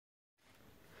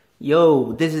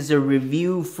Yo, this is a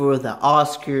review for the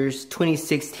Oscars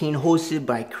 2016 hosted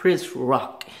by Chris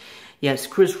Rock. Yes,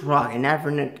 Chris Rock, an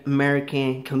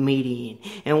African-American comedian.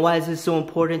 And why is this so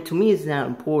important? To me, it's not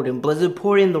important, but it's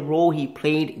important the role he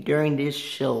played during this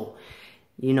show.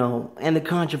 You know, and the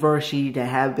controversy that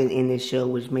happened in this show,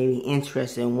 which made me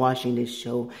interested in watching this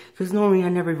show. Because normally I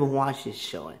never even watch this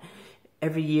show.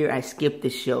 Every year I skip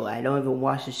the show. I don't even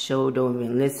watch the show, don't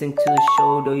even listen to the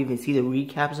show, don't even see the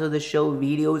recaps of the show,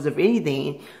 videos of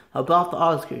anything about the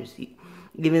Oscars.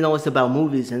 Even though it's about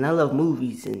movies, and I love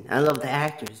movies, and I love the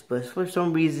actors. But for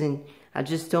some reason, I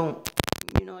just don't,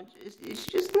 it's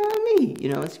just not me.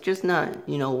 It's just not,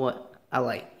 what I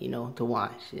like, to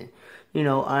watch.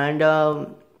 And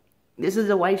this is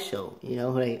a white show,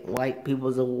 like white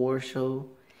people's award show.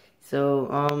 So,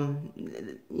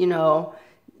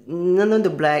 none of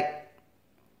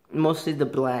mostly the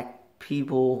black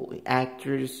people,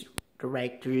 actors,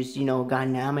 directors, got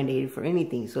nominated for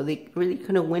anything. So they really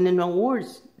couldn't win any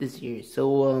awards this year.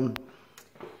 So,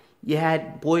 you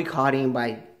had boycotting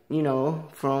by,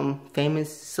 from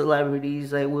famous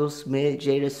celebrities like Will Smith,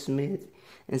 Jada Smith,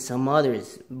 and some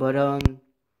others. But,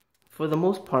 for the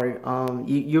most part,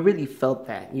 you really felt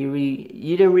that. You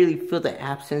didn't really feel the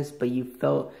absence, but you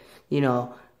felt,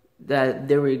 that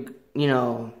there were,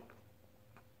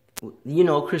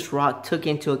 Chris Rock took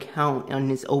into account on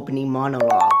his opening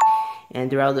monologue. And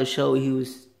throughout the show, he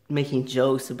was making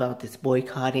jokes about this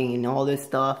boycotting and all this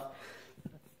stuff.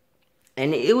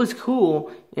 And it was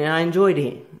cool, and I enjoyed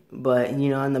it. But,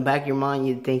 in the back of your mind,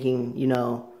 you're thinking,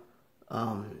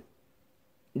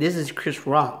 this is Chris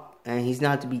Rock, and he's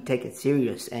not to be taken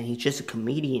serious, and he's just a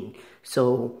comedian.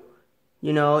 So,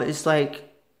 it's like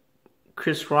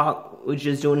Chris Rock was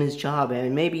just doing his job,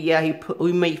 and maybe, yeah,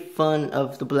 we made fun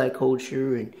of the black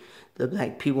culture and the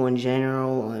black people in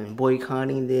general and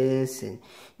boycotting this, and,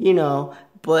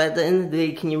 but at the end of the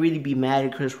day, can you really be mad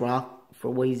at Chris Rock for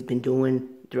what he's been doing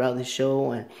throughout the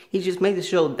show? And he just made the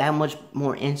show that much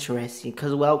more interesting,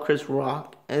 because without Chris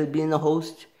Rock as being the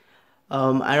host,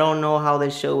 I don't know how the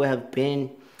show would have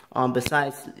been,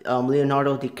 besides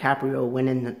Leonardo DiCaprio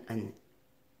winning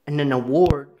an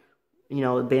award.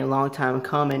 It's been a long time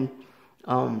coming.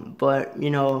 But,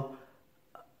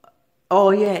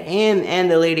 oh yeah, and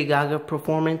the Lady Gaga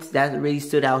performance, that really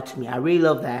stood out to me. I really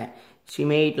love that. She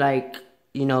made, like,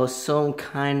 some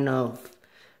kind of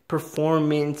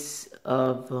performance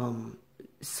of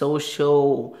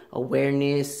social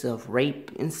awareness of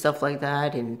rape and stuff like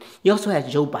that. And you also had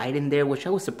Joe Biden there, which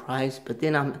I was surprised, but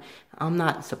then I'm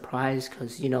not surprised,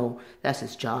 because that's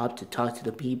his job, to talk to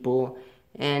the people.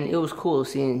 And it was cool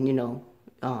seeing Joe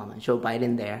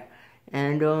Biden there.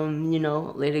 And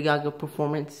Lady Gaga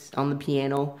performance on the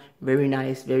piano, very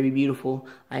nice, very beautiful.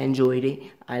 I enjoyed it,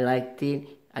 I liked it.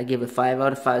 I give it 5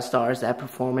 out of 5 stars, that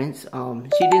performance.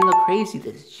 She didn't look crazy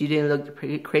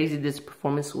this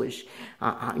performance, which,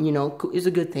 is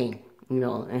a good thing,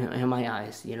 in my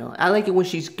eyes, I like it when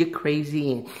she's get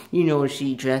crazy, and,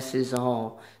 she dresses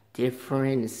all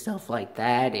different and stuff like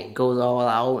that, and goes all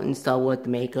out and stuff with the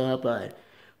makeup. But,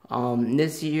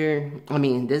 this year's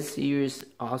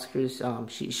Oscars,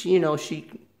 she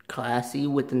classy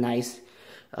with the nice,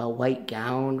 white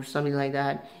gown or something like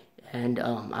that. And,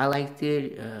 I liked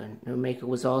it. Her makeup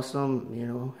was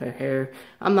awesome. Her hair.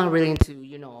 I'm not really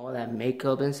into, all that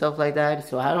makeup and stuff like that.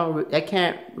 So I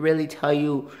can't really tell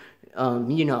you,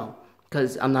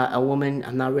 because I'm not a woman.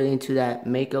 I'm not really into that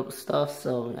makeup stuff.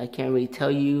 So I can't really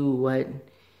tell you what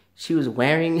she was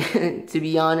wearing, to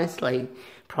be honest, like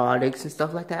products and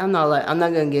stuff like that. I'm not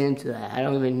gonna get into that. I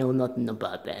don't even know nothing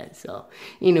about that. So,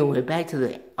 anyway, back to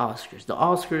the Oscars. The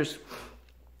Oscars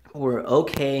were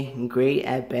okay, great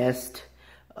at best.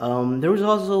 There was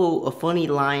also a funny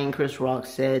line Chris Rock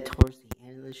said towards the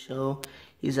end of the show.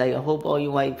 He's like, I hope all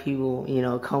you white people,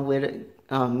 come with it,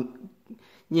 come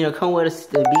with us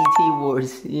to the BET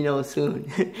Awards,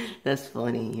 soon. That's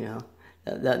funny,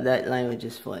 that line was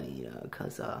just funny,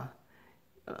 because,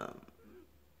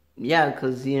 yeah,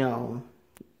 because, I don't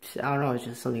know, it's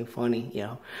just something funny,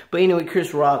 But anyway,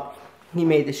 Chris Rock, he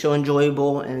made the show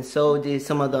enjoyable, and so did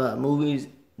some of the movies,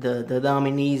 the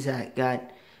nominees that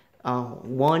got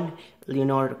won.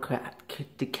 Leonardo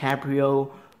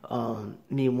DiCaprio,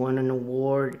 he won an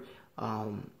award.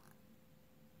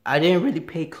 I didn't really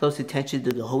pay close attention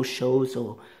to the whole show,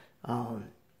 so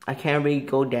I can't really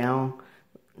go down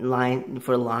line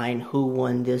for line who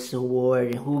won this award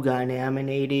and who got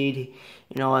nominated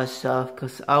and all that stuff,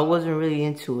 because I wasn't really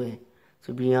into it,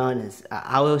 to be honest.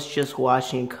 I was just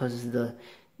watching because of the,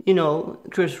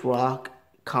 Chris Rock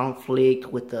conflict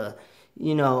with the,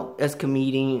 you know, as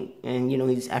comedian, and you know,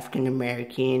 he's African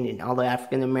American, and all the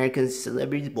African American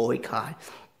celebrities boycott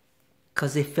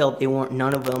because they felt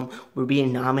none of them were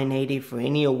being nominated for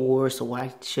any awards, so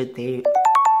why should they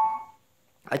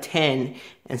attend?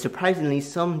 And surprisingly,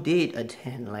 some did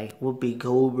attend, like Whoopi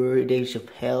Goldberg, Dave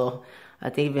Chappelle, I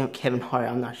think even Kevin Hart,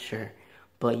 I'm not sure.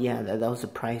 But yeah, that was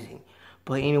surprising.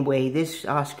 But anyway, this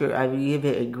Oscar, I would give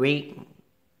it a grade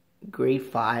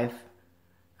 5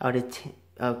 out of 10,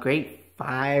 a grade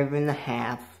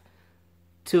 5.5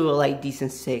 to a like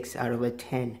decent 6 out of a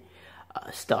 10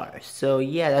 stars. So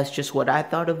yeah, that's just what I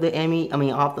thought of the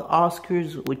of the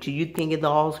Oscars. What do you think of the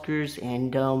Oscars?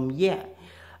 And yeah,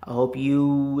 I hope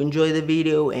you enjoy the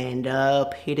video and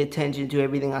paid attention to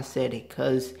everything I said,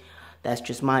 because that's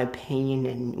just my opinion,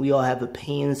 and we all have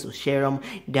opinions, so share them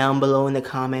down below in the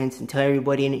comments and tell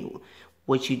everybody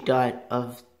what you thought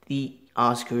of the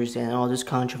Oscars and all this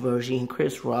controversy and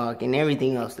Chris Rock and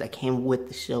everything else that came with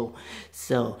the show.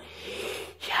 So,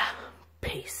 yeah,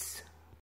 peace.